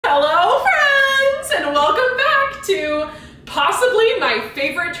possibly my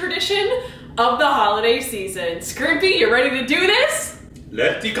favorite tradition of the holiday season. Scrimpy, you ready to do this?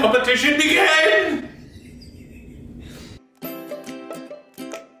 Let the competition begin!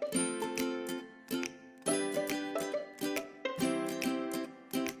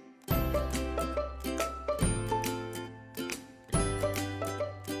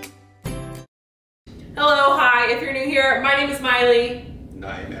 Hello, hi, if you're new here, my name is Maile. And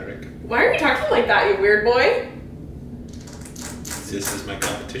I'm Eric. Why are you talking like that, you weird boy? This is my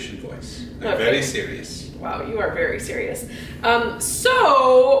competition voice. I'm Okay. very serious. Wow, you are very serious.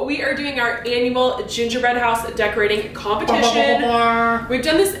 So we are doing our annual gingerbread house decorating competition. We've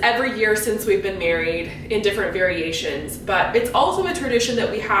done this every year since we've been married in different variations, but it's also a tradition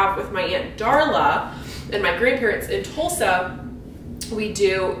that we have with my Aunt Darla and my grandparents in Tulsa. We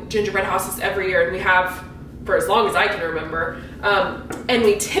do gingerbread houses every year, and we have for as long as I can remember. And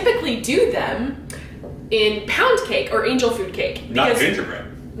we typically do them in pound cake or angel food cake. Not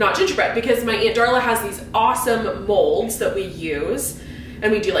gingerbread. Not gingerbread, because my Aunt Darla has these awesome molds that we use,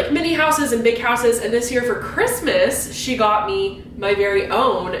 and we do like mini houses and big houses. And this year for Christmas, she got me my very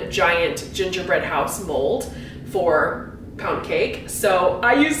own giant gingerbread house mold for pound cake. So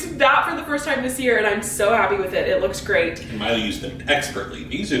I used that for the first time this year, and I'm so happy with it. It looks great. And Maile used them expertly.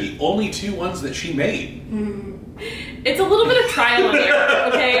 These are the only two ones that she made. It's a little bit of trial and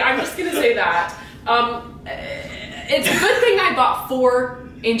error, okay? I'm just gonna say that. It's a good thing I bought 4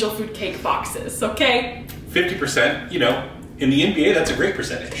 angel food cake boxes, okay? 50%, you know, in the NBA, that's a great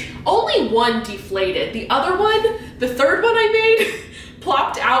percentage. Only one deflated. The other one, the third one I made,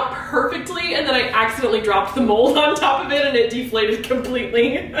 plopped out perfectly, and then I accidentally dropped the mold on top of it and it deflated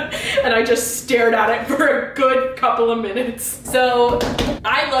completely. And I just stared at it for a good couple of minutes. So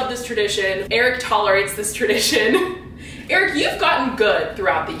I love this tradition. Eric tolerates this tradition. Eric, you've gotten good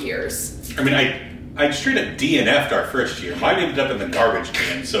throughout the years. I mean, I straight up DNF'd our first year. Mine ended up in the garbage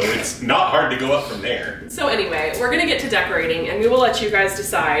can, so it's not hard to go up from there. So anyway, we're gonna get to decorating, and we will let you guys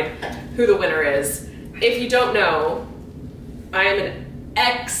decide who the winner is. If you don't know, I am an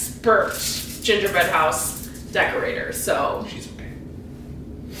expert gingerbread house decorator, so She's okay.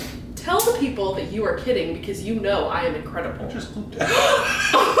 tell the people that you are kidding, because you know I am incredible. Just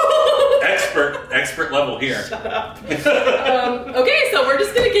expert level here. Shut up. Okay, so we're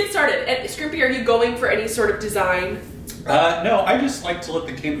just gonna get started. And Scrimpy, are you going for any sort of design? No, I just like to let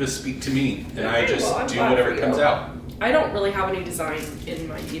the canvas speak to me, and I Okay, just well, I'm do glad whatever for comes you. out. I don't really have any design in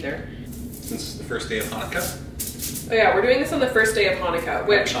mind either. This is the first day of Hanukkah. Oh yeah, we're doing this on the first day of Hanukkah,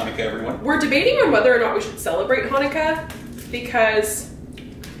 which Happy Hanukkah, everyone. we're debating on whether or not we should celebrate Hanukkah, because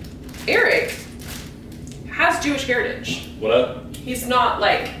Eric has Jewish heritage. What up? He's not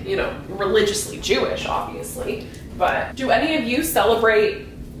like, you know, religiously Jewish, obviously, but do any of you celebrate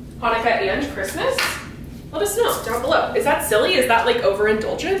Hanukkah and Christmas? Let us know down below. Is that silly? Is that like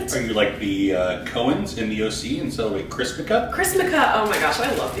overindulgent? Are you like the Coens in the OC and celebrate Christmaka? Christmaka, oh my gosh,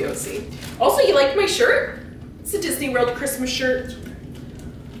 I love the OC. Also, you like my shirt? It's a Disney World Christmas shirt.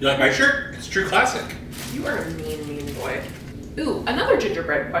 You like my shirt? It's true classic. You are a mean, mean boy. Ooh, another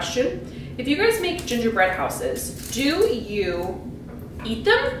gingerbread question. If you guys make gingerbread houses, do you eat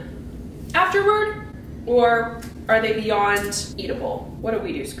them afterward, or are they beyond eatable? What do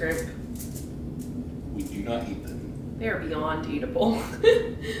we do, Scrimp? We do not eat them. They are beyond eatable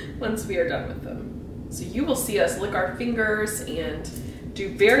once we are done with them. So you will see us lick our fingers and do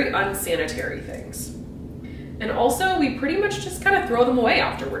very unsanitary things. And also, we pretty much just kind of throw them away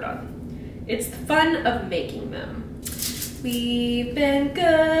after we're done. It's the fun of making them. We've been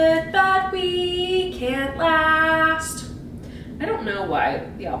good, but we can't last. I don't know why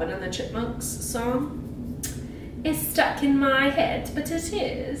the Alvin and the Chipmunks song is stuck in my head, but it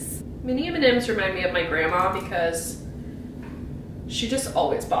is. Mini M&Ms remind me of my grandma because she just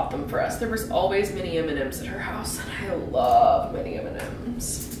always bought them for us. There was always mini M&Ms at her house, and I love mini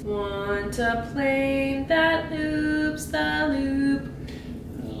M&Ms. Want a plane that loops the loop.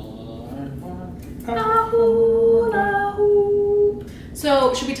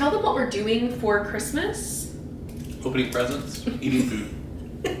 So, should we tell them what we're doing for Christmas? Opening presents, eating food.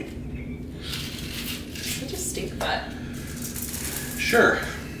 Such a stink butt. Sure.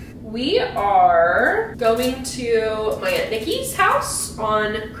 We are going to my Aunt Nikki's house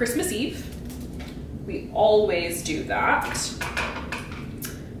on Christmas Eve. We always do that.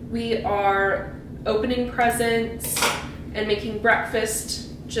 We are opening presents and making breakfast,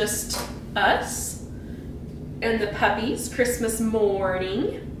 just us and the puppies, Christmas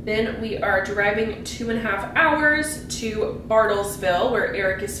morning. Then we are driving 2.5 hours to Bartlesville, where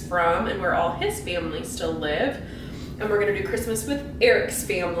Eric is from and where all his family still live. And we're gonna do Christmas with Eric's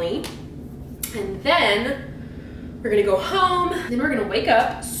family. And then We're gonna go home, then we're gonna wake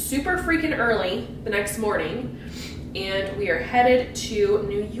up super freaking early the next morning, and we are headed to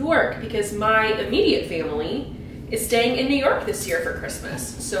New York because my immediate family is staying in New York this year for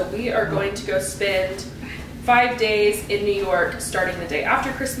Christmas. So we are going to go spend 5 days in New York starting the day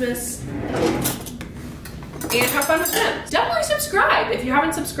after Christmas and have fun with them. Definitely subscribe if you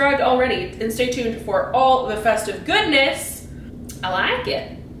haven't subscribed already, and stay tuned for all the festive goodness. I like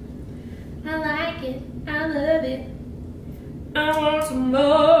it. I like it. I love it. I want some more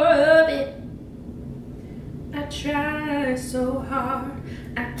of it. I try so hard,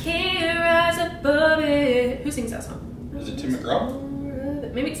 I can't rise above it. Who sings that song? Is it Tim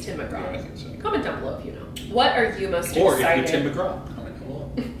McGraw? Maybe it's Tim McGraw. Yeah, I think so. Comment down below if you know. What are you most Or excited? if you're Tim McGraw, comment down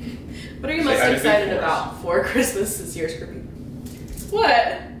below. What are you Say most hi to excited Big about for Christmas this year, Scrippy?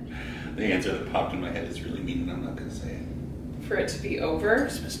 What? The answer that popped in my head is really mean, and I'm not going to say it. For it to be over?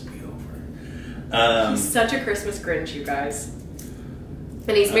 Christmas to be over. He's such a Christmas Grinch, you guys.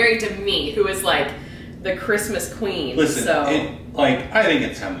 And he's married to me, who is like the Christmas queen. Listen, so. I think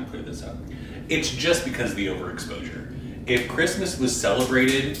it's time to clear this up. It's just because of the overexposure. If Christmas was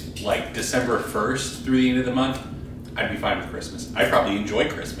celebrated like December 1st through the end of the month, I'd be fine with Christmas. I'd probably enjoy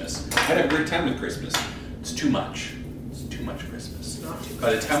Christmas. I'd have a great time with Christmas. It's too much. It's too much Christmas. Not too much.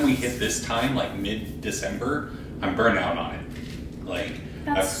 By the time we hit this time, like mid-December, I'm burnt out on it. Like,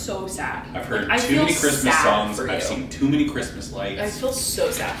 That's so sad. I've heard Like, I too feel many Christmas sad songs. for I've you. seen too many Christmas lights. I feel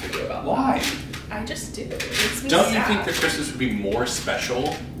so sad for you about that. Why? I just do. It makes me Don't sad. you think that Christmas would be more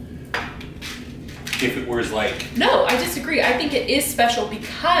special if it was like... No, I disagree. I think it is special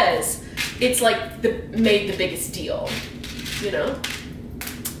because it's like made the biggest deal. You know?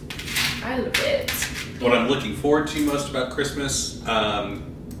 I love it. What I'm looking forward to most about Christmas, I'm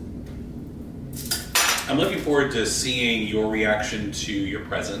looking forward to seeing your reaction to your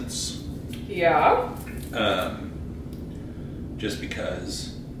presents. Yeah. Just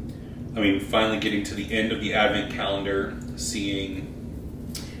because, I mean, finally getting to the end of the Advent calendar, seeing...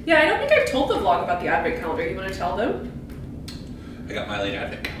 Yeah, I don't think I've told the vlog about the Advent calendar. You want to tell them? I got Maile an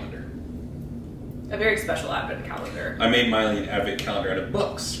Advent calendar. A very special Advent calendar. I made Maile an Advent calendar out of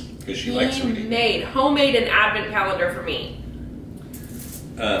books, because she likes reading. Homemade an Advent calendar for me.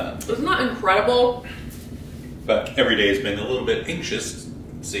 Isn't that incredible? But every day has been a little bit anxious,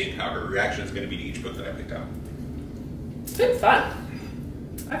 seeing how her reaction is going to be to each book that I picked out. It's been fun.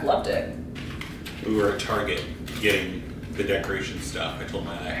 I've loved it. We were at Target getting the decoration stuff. I told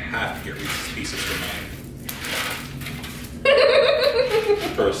Maile I have to get Reese's Pieces for mine.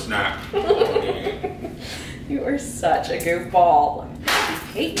 For a snack. You are such a goofball.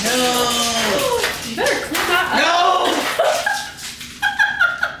 Hey, No! You better clean that up.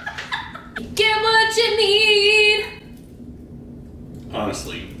 No! You get what you need.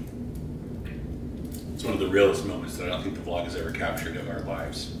 Honestly, it's one of the realest moments that I don't think the vlog has ever captured of our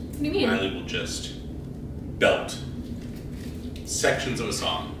lives. What do you mean? Maile will just belt sections of a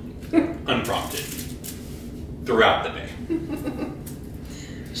song, unprompted, throughout the day.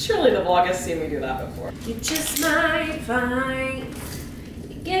 Surely the vlog has seen me do that before. You just might find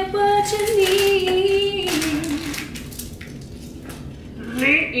you get what you need.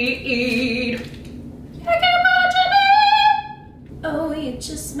 You get what you need. Oh, you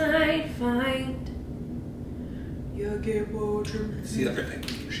just might find you get what you need. It's the other thing.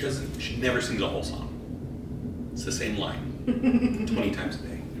 She never sings a whole song. It's the same line 20 times a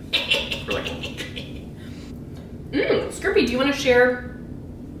day for like a week. Scrippy, do you want to share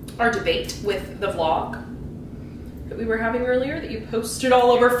our debate with the vlog that we were having earlier that you posted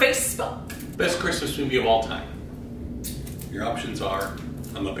all over Facebook? Best Christmas movie of all time. Your options are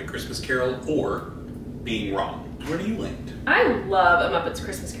A Muppet Christmas Carol or Being Wrong. Where do you land? I love A Muppet's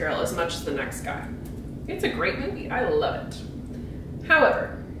Christmas Carol as much as the next guy. It's a great movie. I love it.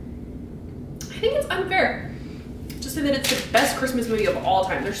 However, I think it's unfair to say that it's the best Christmas movie of all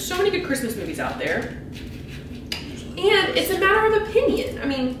time. There's so many good Christmas movies out there. And it's a matter of opinion. I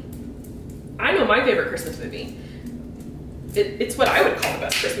mean, I know my favorite Christmas movie. It's what I would call the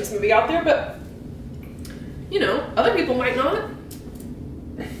best Christmas movie out there, but, you know, other people might not.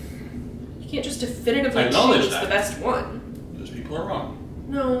 You can't just definitively choose the best one. Those people are wrong.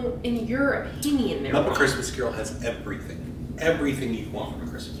 No, in your opinion, they're Muppet wrong. Christmas Carol has everything. Everything you want from a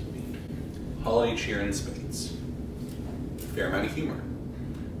Christmas movie. Holiday cheer in spades. Fair amount of humor.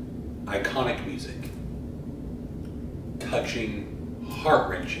 Iconic music. Touching,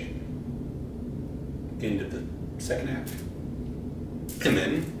 heart-wrenching. Into the second act. And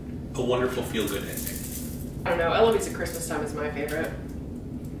then, a wonderful feel-good ending. I don't know, Eloise at Christmas Time is my favorite.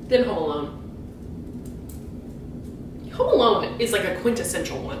 Then Home Alone. Home Alone is like a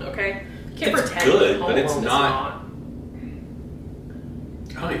quintessential one, okay? You can't It's pretend good, Home but it's Alone is not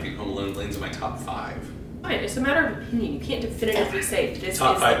I don't even think Home Alone lands in my top 5. Fine, it's a matter of opinion. You can't definitively say this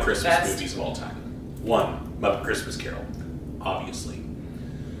Top is 5 the Christmas best. movies of all time. 1, Muppet Christmas Carol, obviously.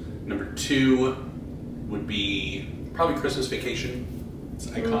 Number 2 would be probably Christmas Vacation. It's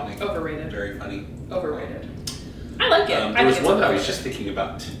iconic. Overrated. Very funny. Overrated. I like it. There was one that I was just thinking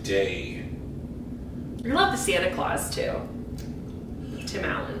about today. I love the Santa Claus too. Tim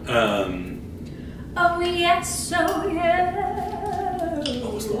Allen. Oh yes, oh yeah.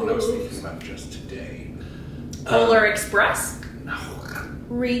 What was the one I was thinking about just today? Polar Express. No.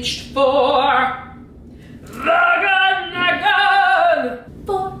 Reached for the gun,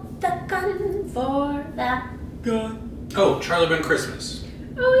 for the gun, for the gun. Oh, Charlie Brown Christmas.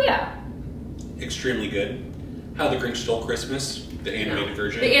 Oh yeah. Extremely good. How the Grinch Stole Christmas, the animated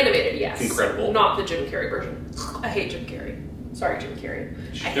version. The animated, yes. Incredible. Not the Jim Carrey version. I hate Jim Carrey. Sorry, Jim Carrey.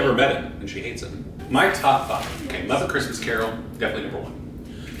 She's never met him, and she hates him. My top 5. Okay, Muppet Christmas Carol, definitely number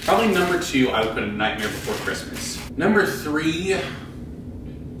 1. Probably number 2, I would put A Nightmare Before Christmas. Number 3,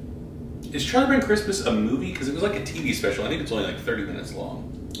 is Charlie Brown Christmas a movie? Because it was like a TV special. I think it's only like 30 minutes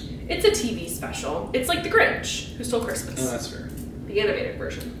long. It's a TV special. It's like The Grinch Who Stole Christmas. Oh, that's fair. The animated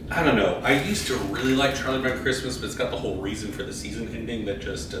version. I don't know. I used to really like Charlie Brown Christmas, but it's got the whole reason for the season ending that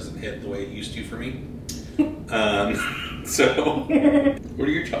just doesn't hit the way it used to for me. So, what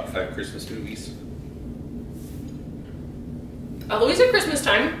are your top 5 Christmas movies? Always at Christmas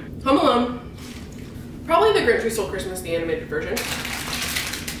time. Home Alone. Probably The Grinch Who Stole Christmas, the animated version.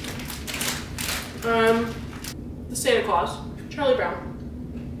 The Santa Claus. Charlie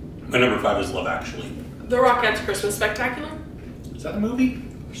Brown. My number 5 is Love Actually. The Rockettes Christmas Spectacular. Is that a movie?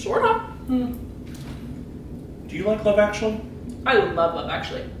 Sort of. Do you like Love Actually? I love Love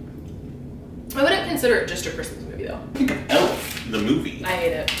Actually. I wouldn't consider it just a Christmas movie though. Think of Elf, the movie. I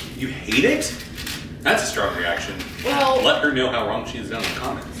hate it. You hate it? That's a strong reaction. Well, Let her know how wrong she is down in the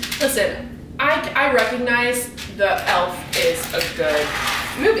comments. listen, I recognize the Elf is a good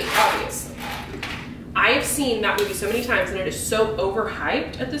movie, obviously. I have seen that movie so many times and it is so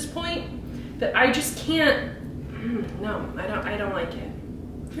overhyped at this point that I just can't. No, I don't like it.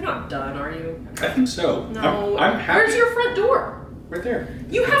 You're not done, are you? I think so. No. I'm happy. Where's your front door? Right there.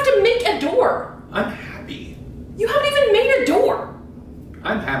 You have to make a door. I'm happy. You haven't even made a door.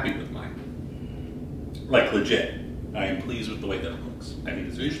 I'm happy with mine. Like, legit. I am pleased with the way that it looks. I think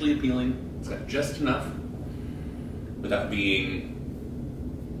it's visually appealing. It's got just enough without being...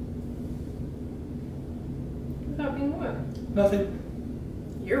 Without being what? Nothing.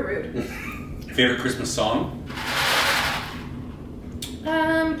 You're rude. Favorite Christmas song?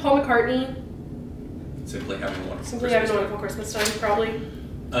 Paul McCartney. Simply Having a Wonderful Simply Christmas. Having a Wonderful Christmas Time, probably.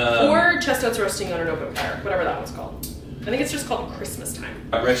 Or Chestnuts Roasting on an Open Fire, whatever that one's called. I think it's just called Christmas Time.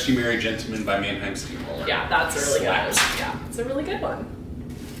 Rest You Merry Gentlemen by Mannheim Steamroller. Yeah, that's a really good one. Yeah, it's a really good one.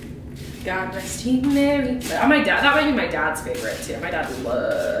 God rest ye merry. That might be my dad's favorite too. My dad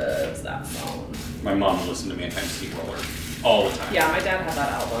loves that song. My mom listened to Mannheim Steamroller all the time. Yeah, my dad had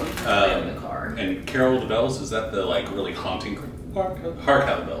that album in the car. And Carol of the Bells, is that the like really haunting? Hark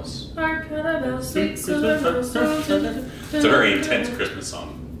How the Bells. Hark how the bells, sweet silver bells. It's a very intense Christmas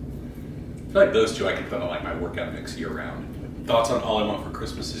song. I feel like those two I could put on like my workout mix year round. Thoughts on All I Want for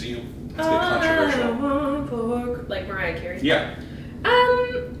Christmas Is You? It's a bit controversial. Like Mariah Carey? Yeah.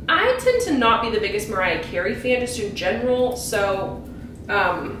 I tend to not be the biggest Mariah Carey fan just in general, so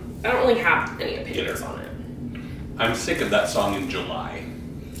I don't really have any opinions on it. I'm sick of that song in July.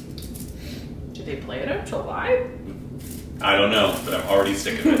 Do they play it in July? I don't know, but I'm already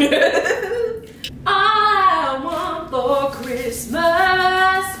sick of it. I want for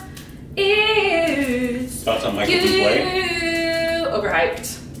Christmas is Thoughts on Michael Bublé?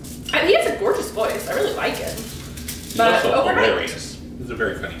 Overhyped. He has a gorgeous voice. I really like it. He's But also overhyped. hilarious. He's a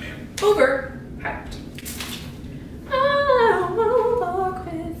very funny man. Overhyped. I want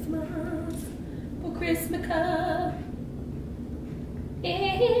for Christmas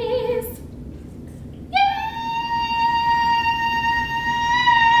is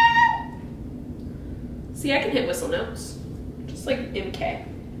See, I can hit whistle notes. Just like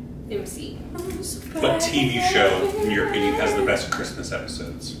MC. What TV show, in your opinion, has the best Christmas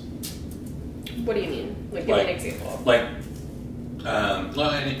episodes? What do you mean? Like, give me an example. Like,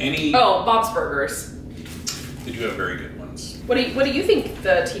 any... Oh, Bob's Burgers. They do have very good ones. What do you think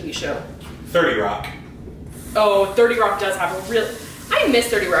the TV show? 30 Rock. Oh, 30 Rock does have a real... I miss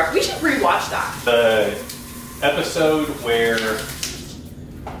 30 Rock. We should rewatch that. The episode where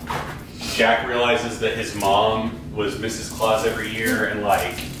Jack realizes that his mom was Mrs. Claus every year and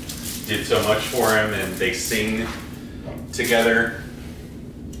like did so much for him, and they sing together.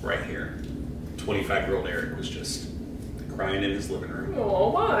 Right here, 25-year-old Eric was just crying in his living room. Oh,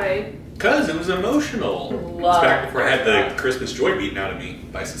 why? Because it was emotional. Love It's back before I had that. the Christmas joy beaten out of me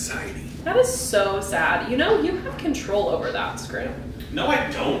by society. That is so sad. You know, you have control over that, Scrim. No, I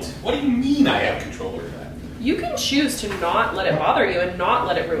don't. What do you mean I have control over that? You can choose to not let it bother you and not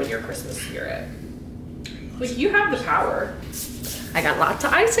let it ruin your Christmas spirit. Like, you have the power. I got lots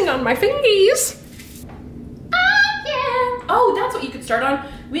of icing on my fingies. Oh, yeah. Oh, that's what you could start on.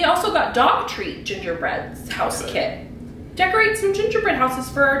 We also got dog treat gingerbread house kit. Decorate some gingerbread houses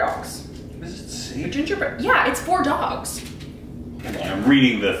for our dogs. What does it say? Gingerbread. Yeah, it's for dogs. Hold on, I'm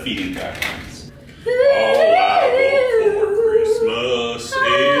reading the feeding guidelines. All I want for Christmas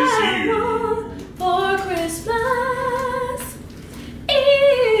is you. For Christmas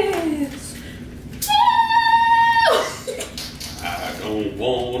is you. I don't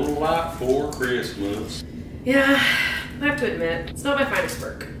want a lot for Christmas. Yeah, I have to admit, it's not my finest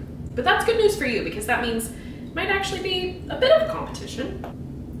work. But that's good news for you because that means it might actually be a bit of a competition.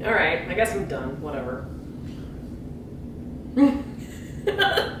 All right, I guess I'm done, whatever.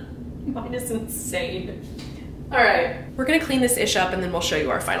 Mine is insane. All right, we're gonna clean this ish up and then we'll show you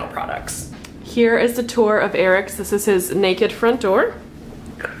our final products. Here is the tour of Eric's. This is his naked front door.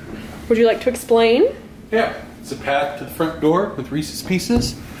 Would you like to explain? Yeah, it's a path to the front door with Reese's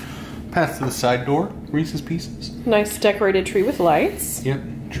Pieces. Path to the side door, Reese's Pieces. Nice decorated tree with lights. Yep,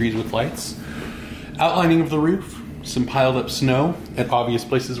 trees with lights. Outlining of the roof, some piled up snow at obvious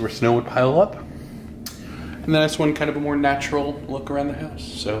places where snow would pile up. And then I just want kind of a more natural look around the house.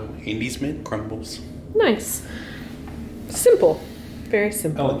 So, Andy's Mint crumbles. Nice. Simple. Very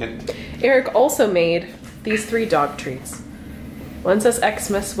simple. Elegant. Eric also made these 3 dog treats. One says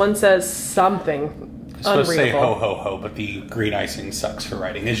Xmas, one says something It's supposed to say unreadable. ho ho ho, but the green icing sucks for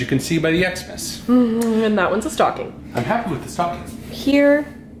writing, as you can see by the Xmas. And that one's a stocking. I'm happy with the stocking. Here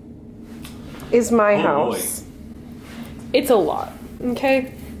is my Oh, house. It's a lot,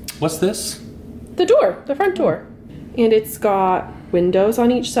 okay? What's this? The door, the front door. And it's got windows on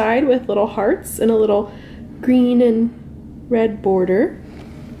each side with little hearts and a little green and red border.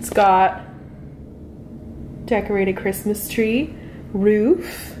 It's got decorated Christmas tree,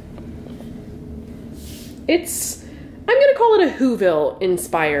 roof. I'm gonna call it a Whoville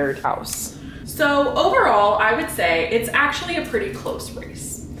inspired house. So overall, I would say it's actually a pretty close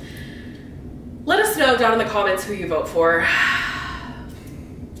race. Let us know down in the comments who you vote for.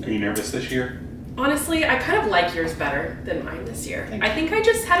 Are you nervous this year? Honestly, I kind of like yours better than mine this year. Thank I think I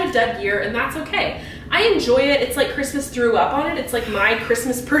just had a dud year and that's okay. I enjoy it. It's like Christmas threw up on it. It's like my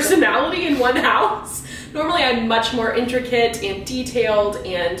Christmas personality in one house. Normally I'm much more intricate and detailed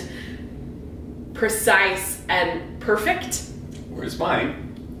and precise and perfect. Whereas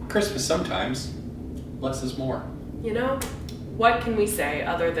mine, Christmas sometimes, less is more. You know, what can we say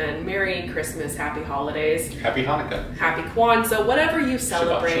other than Merry Christmas, Happy Holidays, Happy Hanukkah. Happy Kwanzaa, whatever you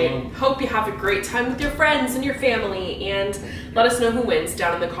celebrate. Shalom. Hope you have a great time with your friends and your family, and let us know who wins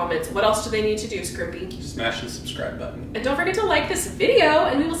down in the comments. What else do they need to do, Scrimpy? Smash the subscribe button. And don't forget to like this video,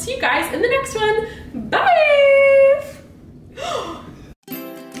 and we will see you guys in the next one. Bye!